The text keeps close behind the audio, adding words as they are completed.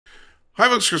Hi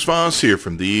folks, Chris Voss here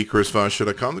from the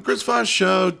ChrisVossShow.com, the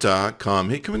ChrisVossShow.com.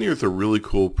 Hey, coming here with a really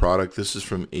cool product. This is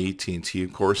from AT&T,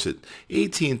 of course, at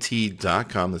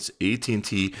AT&T.com. That's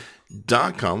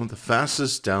AT&T.com with the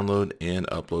fastest download and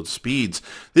upload speeds.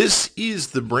 This is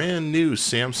the brand new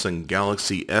Samsung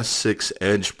Galaxy S6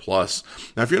 Edge Plus.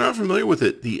 Now, if you're not familiar with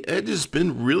it, the Edge has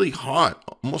been really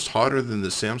hot, almost hotter than the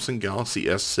Samsung Galaxy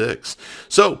S6.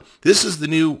 So this is the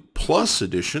new Plus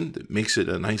edition that makes it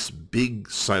a nice big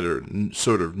sort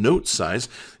of note size.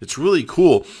 It's really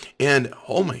cool. And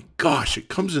oh my gosh, it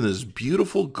comes in this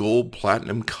beautiful gold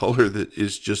platinum color that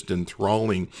is just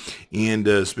enthralling, and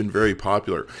it's been very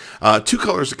popular. Two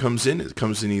colors it comes in. It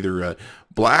comes in either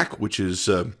black, which is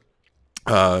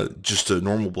just a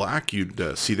normal black.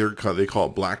 You'd see there, they call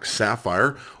it black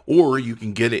sapphire, or you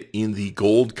can get it in the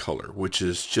gold color, which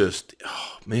is just,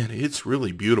 oh man, it's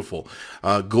really beautiful.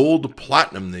 Gold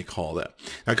platinum, they call that.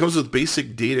 Now, it comes with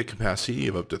basic data capacity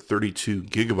of up to 32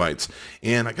 gigabytes.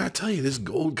 And I gotta tell you, this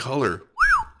gold color,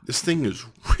 this thing is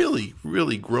really,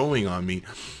 really growing on me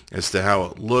as to how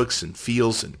it looks and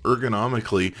feels, and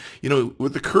ergonomically. You know,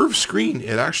 with the curved screen,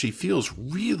 it actually feels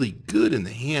really good in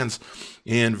the hands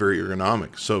and very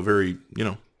ergonomic. So very,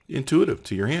 intuitive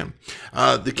to your hand.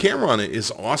 The camera on it is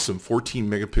awesome. 14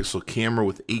 megapixel camera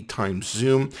with 8 times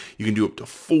zoom. You can do up to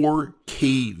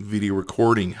 4K video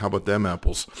recording. How about them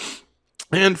apples?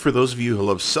 And for those of you who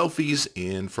love selfies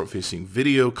and front-facing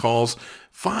video calls,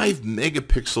 5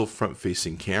 megapixel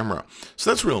front-facing camera. So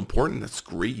that's real important. That's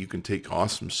great. You can take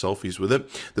awesome selfies with it.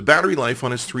 The battery life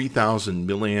on it is 3,000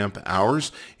 milliamp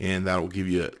hours, and that will give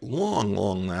you a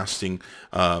long lasting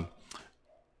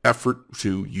effort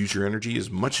to use your energy as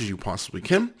much as you possibly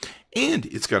can. And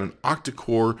it's got an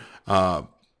octa-core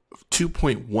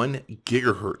 2.1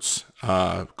 gigahertz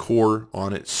core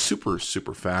on it. Super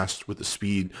fast with the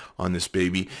speed on this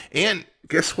baby. And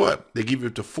guess what? They give you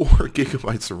up to 4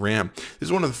 gigabytes of RAM. This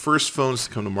is one of the first phones to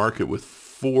come to market with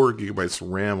 4 gigabytes of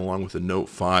RAM along with the Note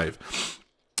 5.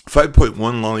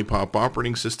 5.1 Lollipop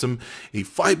operating system, a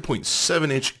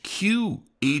 5.7-inch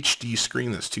QHD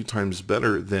screen that's 2 times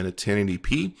better than a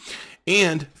 1080p,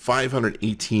 and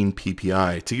 518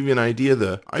 ppi. To give you an idea,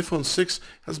 the iPhone 6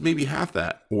 has maybe half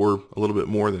that, or a little bit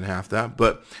more than half that,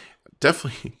 but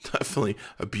definitely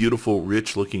a beautiful,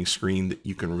 rich-looking screen that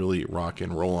you can really rock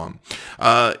and roll on.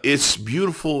 It's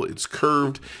beautiful. It's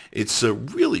curved. It's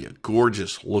really a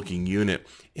gorgeous-looking unit,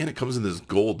 and it comes in this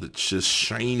gold that's just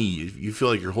shiny. You feel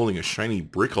like you're holding a shiny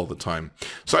brick all the time.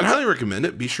 So I'd highly recommend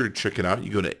it. Be sure to check it out.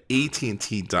 You go to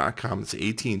AT&T.com. It's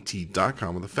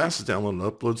AT&T.com with the fastest download and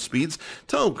upload speeds.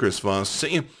 Tell them Chris Voss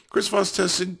sent you. Chris Voss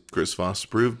tested. Chris Voss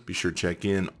approved. Be sure to check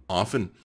in often.